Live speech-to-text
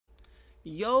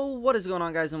Yo, what is going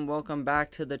on, guys, and welcome back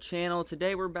to the channel.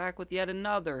 Today we're back with yet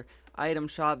another item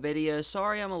shop video.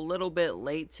 Sorry I'm a little bit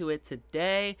late to it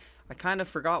today. I kind of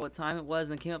forgot what time it was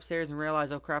and then came upstairs and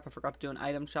realized, oh crap, I forgot to do an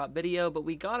item shop video. But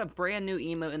we got a brand new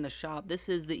emote in the shop. This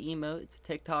is the emote. It's a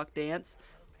TikTok dance.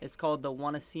 It's called the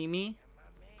Wanna See Me.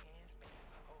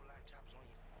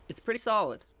 It's pretty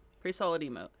solid. Pretty solid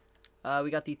emote. We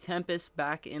got the Tempest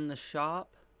back in the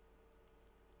shop.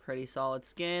 Pretty solid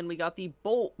skin. We got the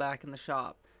Bolt back in the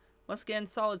shop. Once again,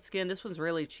 solid skin. This one's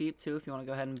really cheap too if you want to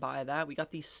go ahead and buy that. We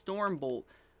got the Storm Bolt.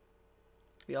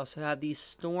 We also have the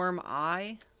Storm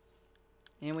Eye.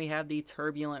 And we have the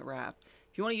Turbulent Wrap.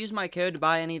 If you want to use my code to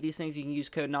buy any of these things, you can use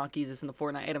code NotGeezus in the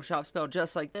Fortnite item shop, spelled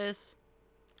just like this.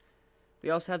 We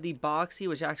also have the Boxy,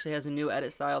 which actually has a new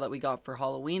edit style that we got for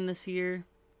Halloween this year.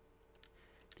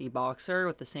 The Boxer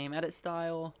with the same edit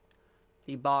style.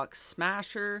 The Box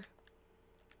Smasher.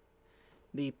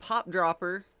 The Pop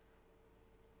Dropper,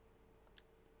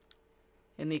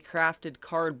 and the Crafted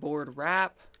Cardboard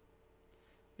Wrap.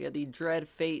 We have the Dread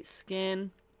Fate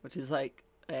skin, which is like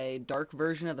a dark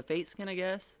version of the Fate skin, I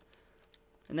guess.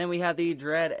 And then we have the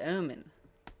Dread Omen.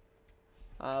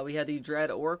 We have the Dread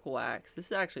Oracle Axe. This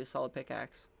is actually a solid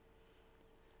pickaxe.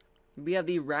 We have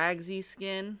the Ragsy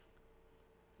skin.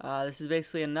 This is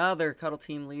basically another Cuddle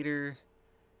Team Leader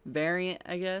variant,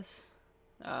 I guess.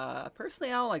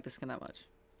 Personally, I don't like this skin that much.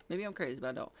 Maybe I'm crazy, but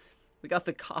I don't. We got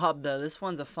the Cobb, though. This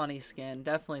one's a funny skin.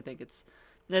 Definitely think it's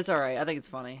alright. I think it's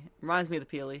funny. Reminds me of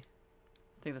the Peely.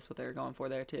 I think that's what they were going for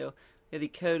there, too. We have the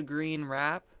Code Green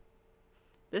wrap.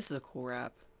 This is a cool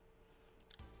wrap.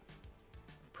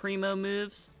 Primo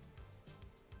moves.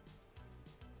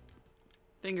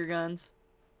 Finger guns.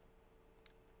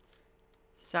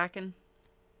 Sacking.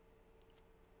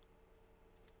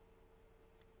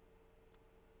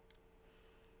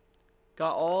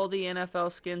 Got all the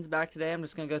NFL skins back today. I'm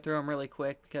just going to go through them really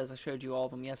quick because I showed you all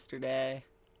of them yesterday.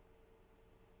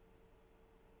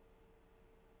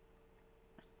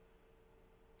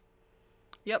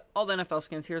 Yep, all the NFL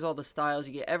skins. Here's all the styles.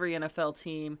 You get every NFL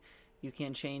team. You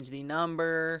can change the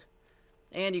number.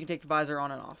 And you can take the visor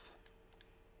on and off.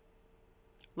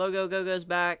 Logo goes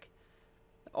back.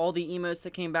 All the emotes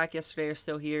that came back yesterday are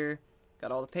still here.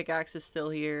 Got all the pickaxes still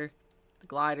here. The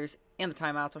gliders and the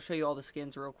timeouts. I'll show you all the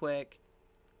skins real quick.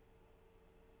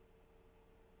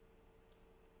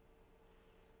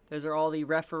 Those are all the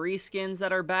referee skins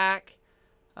that are back.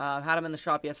 Had them in the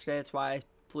shop yesterday. That's why I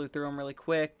flew through them really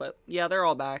quick. But yeah, they're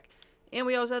all back. And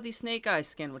we also have the Snake Eyes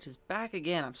skin, which is back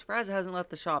again. I'm surprised it hasn't left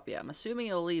the shop yet. I'm assuming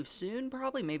it'll leave soon,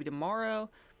 probably, maybe tomorrow.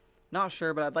 Not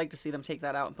sure, but I'd like to see them take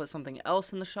that out and put something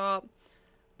else in the shop.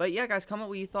 But yeah, guys, comment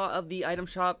what you thought of the item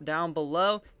shop down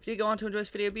below. If you did go on to enjoy this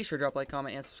video, be sure to drop a like,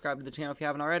 comment, and subscribe to the channel if you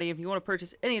haven't already. If you want to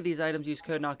purchase any of these items, use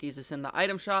code NotGeezus in the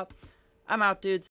item shop. I'm out, dudes.